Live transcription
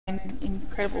in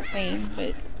incredible pain,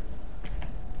 but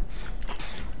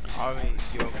I mean,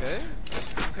 you okay?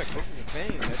 You said cooking in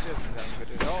pain. That doesn't sound good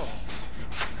at all.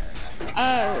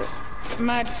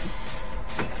 my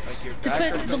Like your to back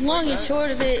or put the something long like and that?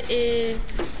 short of it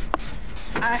is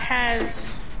I have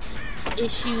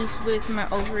issues with my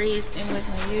ovaries and with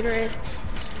my uterus,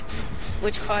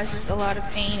 which causes a lot of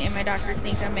pain, and my doctor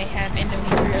thinks I may have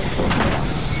endometriosis.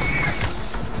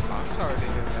 I'm sorry to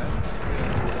hear that.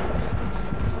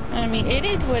 I mean, it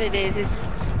is what it is. It's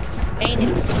pain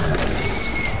is,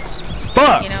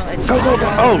 Fuck! you know, it's Go, go, go.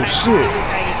 Oh, how shit. you do it,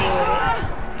 how you deal with it.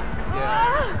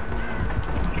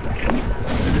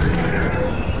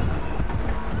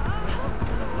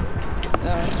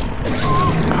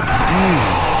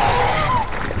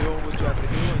 You're doing what you have to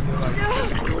do, and you're like,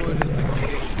 you do it, and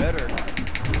like, you're getting better.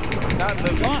 Not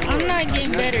living Well, through I'm it. not Like,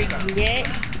 getting that's better just not- yet,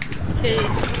 cause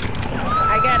I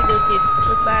gotta go see a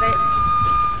specialist about it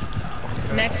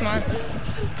next month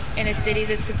in a city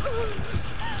that's.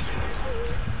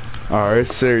 Alright,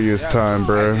 it's serious Yeah, time, as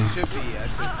bro. it should be.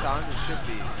 At this time, it should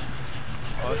be.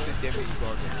 Us and Demi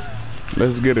Gordon.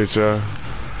 Let's get it, y'all.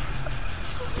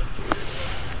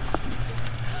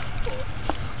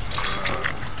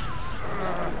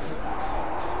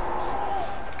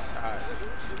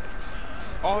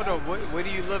 Oh no, where do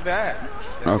you live at?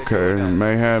 Okay,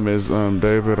 Mayhem is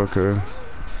David. Okay.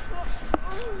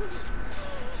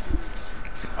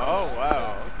 Oh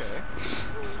wow, okay.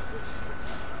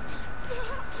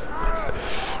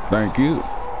 Thank you.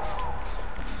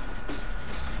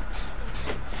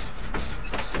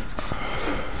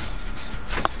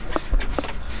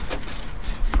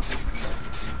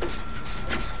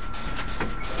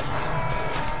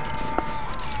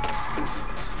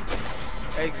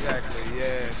 Exactly,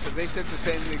 yeah. Because they said the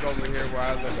same thing over here where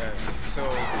I live at. So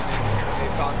they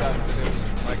found out that it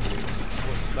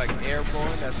was like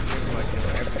airborne. That's when they were like,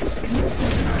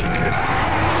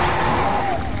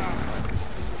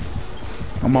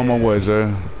 I'm on my way, Jay.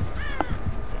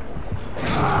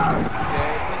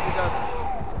 yeah, it doesn't.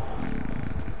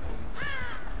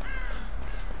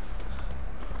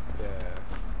 Yeah.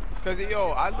 Because yo,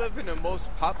 I live in the most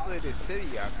populated city.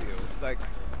 I feel like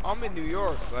I'm in New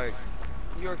York, like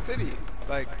New York City,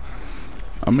 like.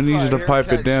 I'm gonna need you to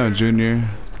pipe it down, Junior.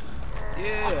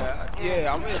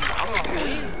 Yeah, I'm in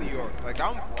Queens, New York. Like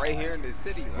I'm right here in the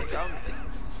city. Like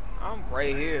I'm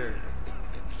right here.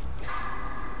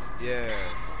 Yeah.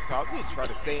 So I'll be trying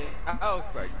to stay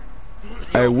out. Like,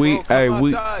 Hey, we in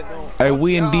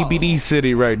out. DBD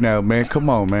City right now, man. Come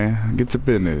on, man. Get to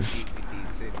business.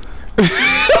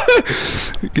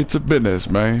 Get to business,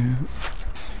 man.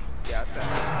 Yeah, I said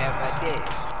have that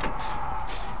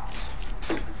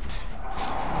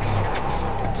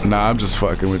day. Nah, I'm just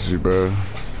fucking with you, bro.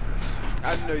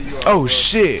 I know you are. Oh bro.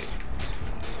 shit.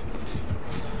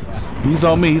 He's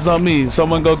on me. He's on me.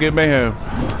 Someone go get Mayhem.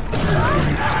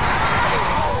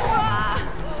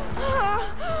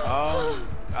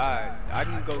 I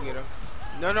didn't go get him.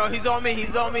 No, he's on me.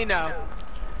 He's on me now.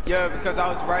 Yeah, because I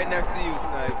was right next to you,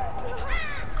 Snipe.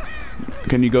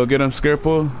 Can you go get him,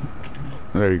 Scarepool?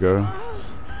 There you go.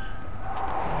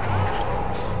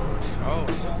 Oh,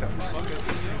 what the fuck is he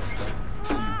doing?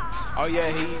 Oh yeah,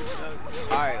 he.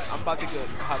 Alright, I'm about to go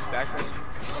hop back on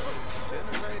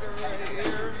generator right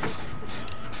here.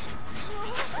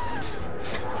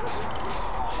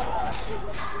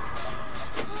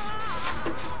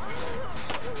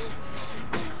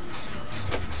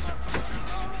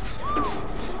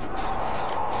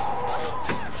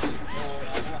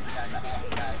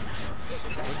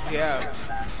 Yeah.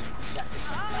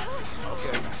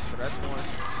 Okay, so that's one.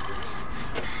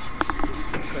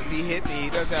 Because he hit me, he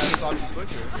does have salty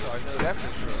butcher, so I know that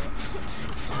for sure.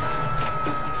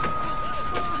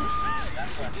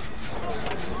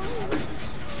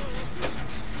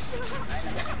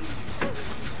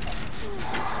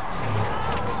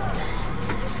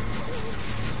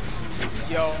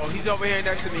 Yo, he's over here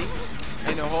next to me,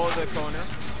 in the hole of the corner.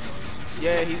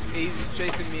 Yeah, he's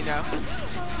chasing me now.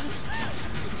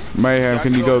 Mayhem,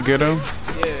 can you go get him? Yeah,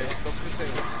 go for the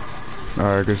same.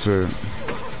 Alright, good shit.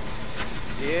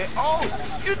 Yeah. Oh,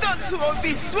 you thought this was gonna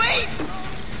be sweet?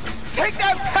 Take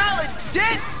that pallet,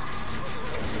 dick!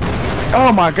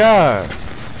 Oh my god.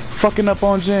 Fucking up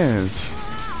on gens.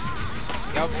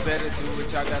 Y'all better do what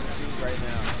y'all gotta do right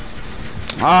now.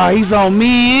 Ah, he's on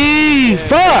me. Yeah,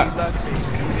 Fuck. He left me.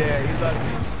 Yeah, he left me.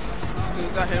 As soon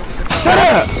as I hit him with the Shut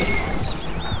up.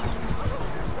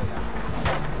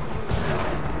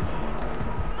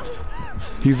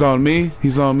 He's on me.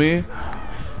 He's on me.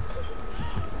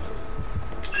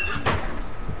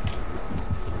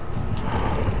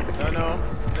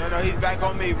 No, he's back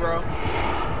on me, bro.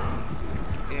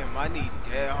 Damn, I need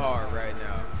dead hard right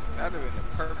now. That'd have been the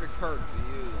perfect perk to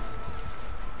use.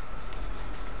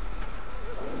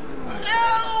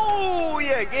 Oh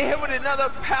yeah, get hit with another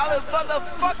pallet,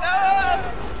 motherfucker!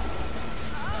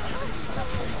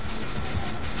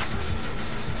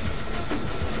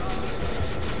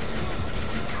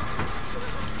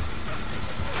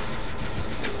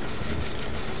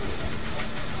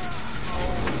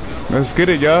 Let's get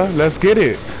it, y'all. Let's get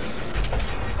it.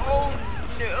 Oh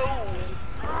no!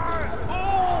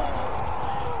 Oh!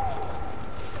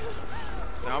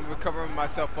 Now I'm recovering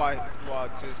myself while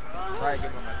just bragging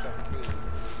on myself too.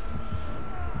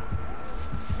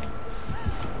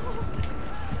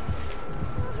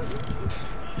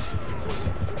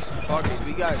 Fuck it,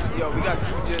 we got 2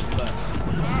 gens left.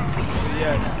 So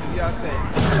yeah, do y'all think?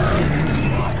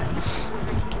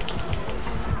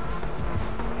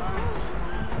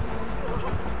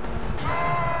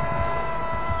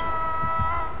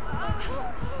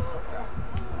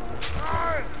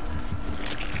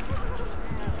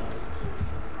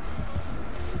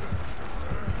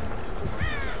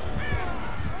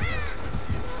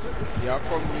 Yeah, I'm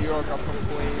from New York, I'm from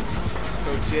Queens. So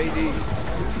JD,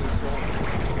 this is one.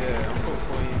 Yeah, I'm from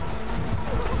Queens.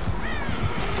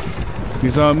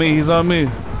 He's on me. He's on me.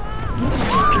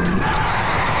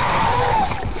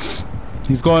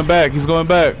 He's going back. He's going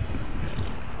back.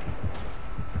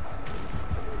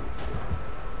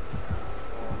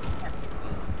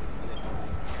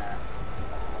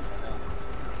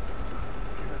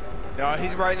 No,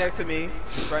 he's right next to me.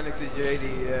 He's right next to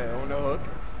JD, yeah, on the hook.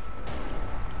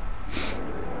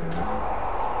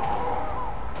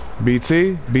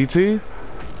 BT? BT?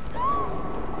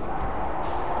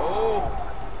 Oh.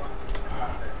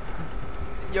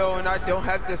 Yo, and I don't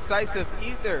have decisive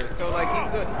either, so like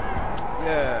he's good.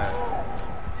 Yeah.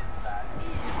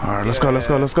 Alright, let's go, let's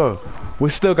go, let's go. We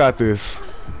still got this.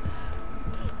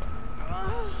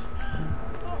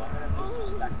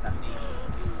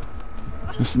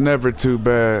 It's never too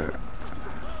bad.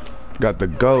 Got the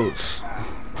goats.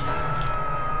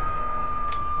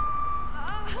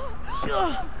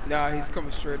 Nah, he's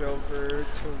coming straight over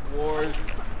towards.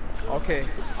 Okay,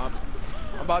 I'm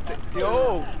about to.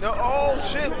 Yo, no, oh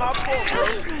shit, my fault, bro.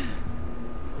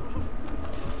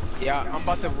 Yeah, I'm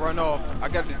about to run off. I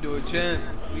got to do a gen.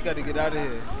 We got to get out of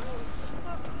here.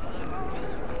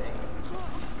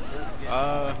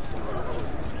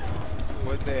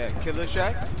 What's that? Killer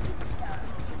Shack?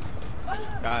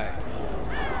 Alright.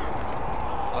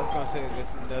 I was gonna say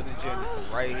there's another gen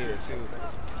right here too.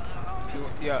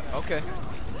 Yeah, okay.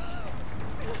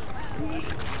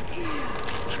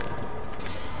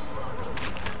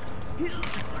 No!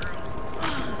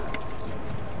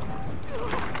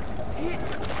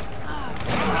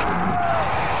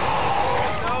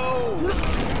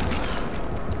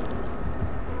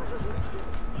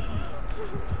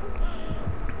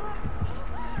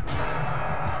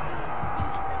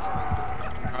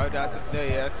 Oh, that's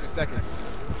yeah, that's 2 seconds.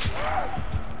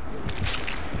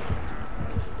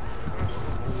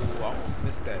 Ooh, I almost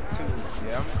missed that too.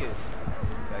 Yeah, I'm gonna get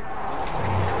like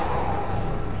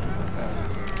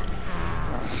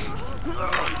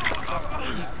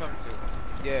come to.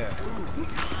 Yeah.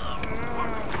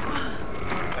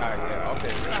 Yeah,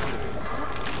 okay.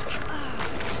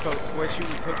 So where she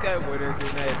was hooked at, where they're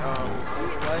doing that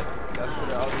light, that's where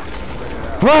the other dude put it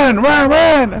out. Run, run,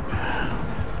 run!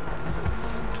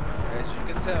 As you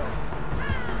can tell.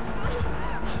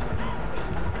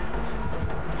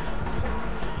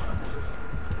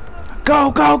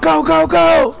 Go, go, go, go,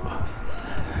 go!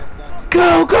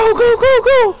 Go, go, go, go,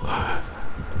 go!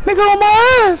 Nigga on my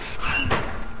ass!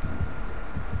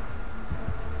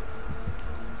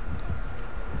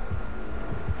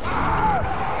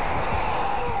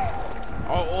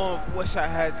 Oh, wish I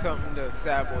had something to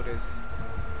sabo this.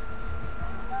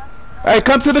 Hey,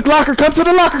 come to the locker, come to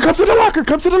the locker, come to the locker,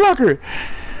 come to the locker!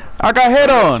 I got head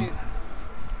on!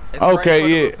 It's Okay, right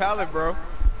yeah. the pallet, bro.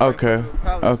 Okay,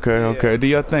 okay, Yeah. okay. Do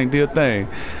your thing, do your thing.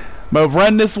 But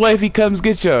run this way if he comes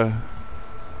get you.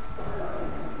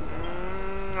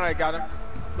 I got him.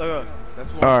 Look,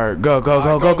 that's one. Alright, go, go,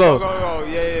 go, Alright, go, go. go.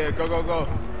 Yeah, go, go, go.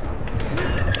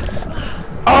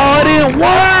 Oh, it didn't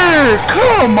work!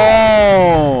 Come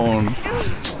on!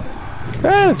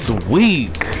 That's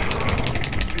weak.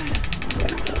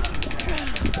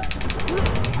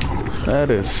 That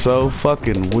is so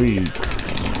fucking weak.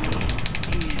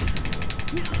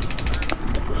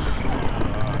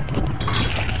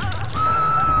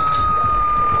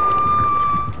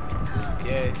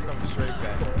 Yeah, he's coming straight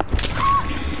back.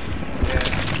 Yeah.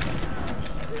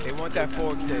 They want that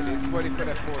 4K. They're sweating for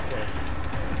that 4K.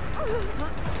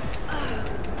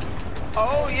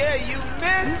 Oh yeah, you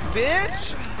missed,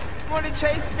 bitch! wanna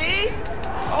chase me?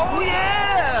 Oh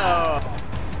yeah!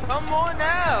 Come on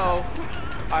now!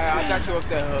 Alright, I got you up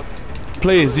that hook.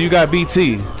 Please, do you got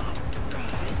BT?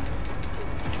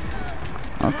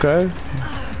 Okay.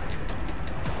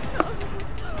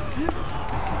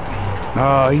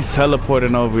 Oh, he's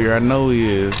teleporting over here. I know he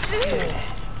is.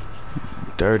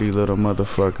 Dirty little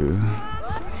motherfucker.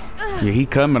 Yeah, he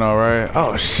coming all right.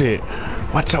 Oh shit!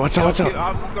 Watch out! Watch out! Watch out!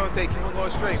 I was gonna say, keep on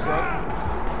going straight, bro.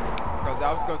 Cause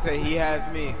I was gonna say he has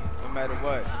me, no matter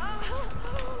what.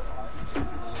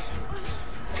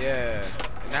 Yeah,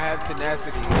 and I have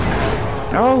tenacity.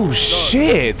 Oh Look,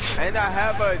 shit! and I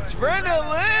have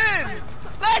adrenaline.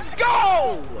 Let's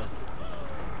go!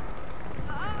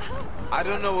 I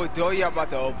don't know what door y'all about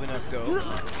to open up though.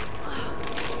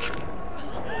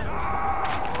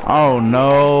 Oh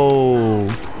no!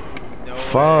 No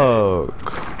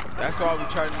Fuck! way. That's why we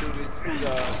trying to do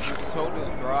the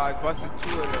totals, bro. I busted 2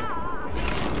 of them.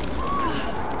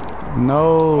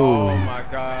 No! Oh my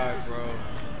god, bro.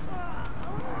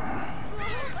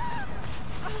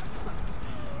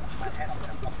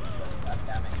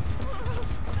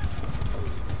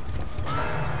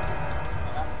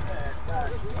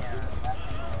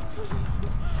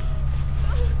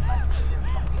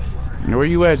 Where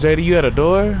you at, JD? You at a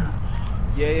door?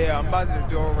 Yeah, I'm about to the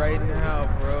door right now,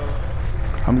 bro.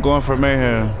 I'm going for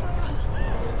mayhem.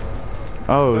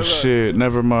 Oh Look. shit!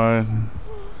 Never mind.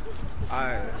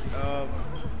 Alright,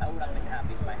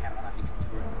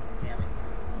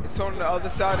 it's on the other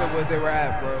side of where they were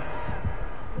at, bro.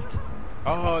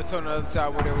 Oh, it's on the other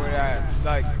side where they were at.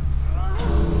 Like,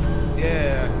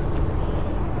 yeah.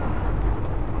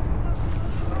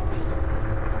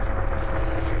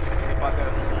 About to,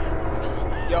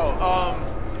 yo,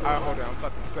 alright, hold on. I'm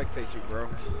about to spectate you, bro.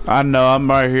 I know. I'm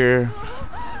right here.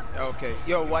 Okay.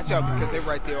 Yo, watch out because they're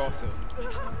right there also.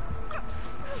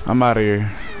 I'm out of here.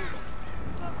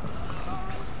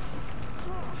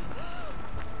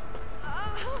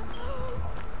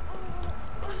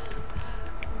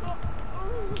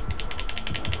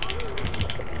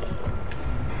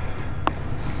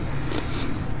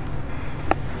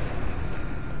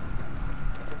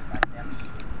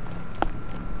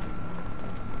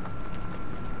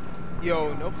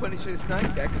 Yo, no Punisher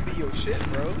snipe, that could be your shit,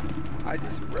 bro. I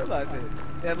just realized it.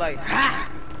 They're like, ha!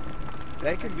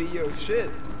 That can be your shit.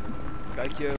 Like your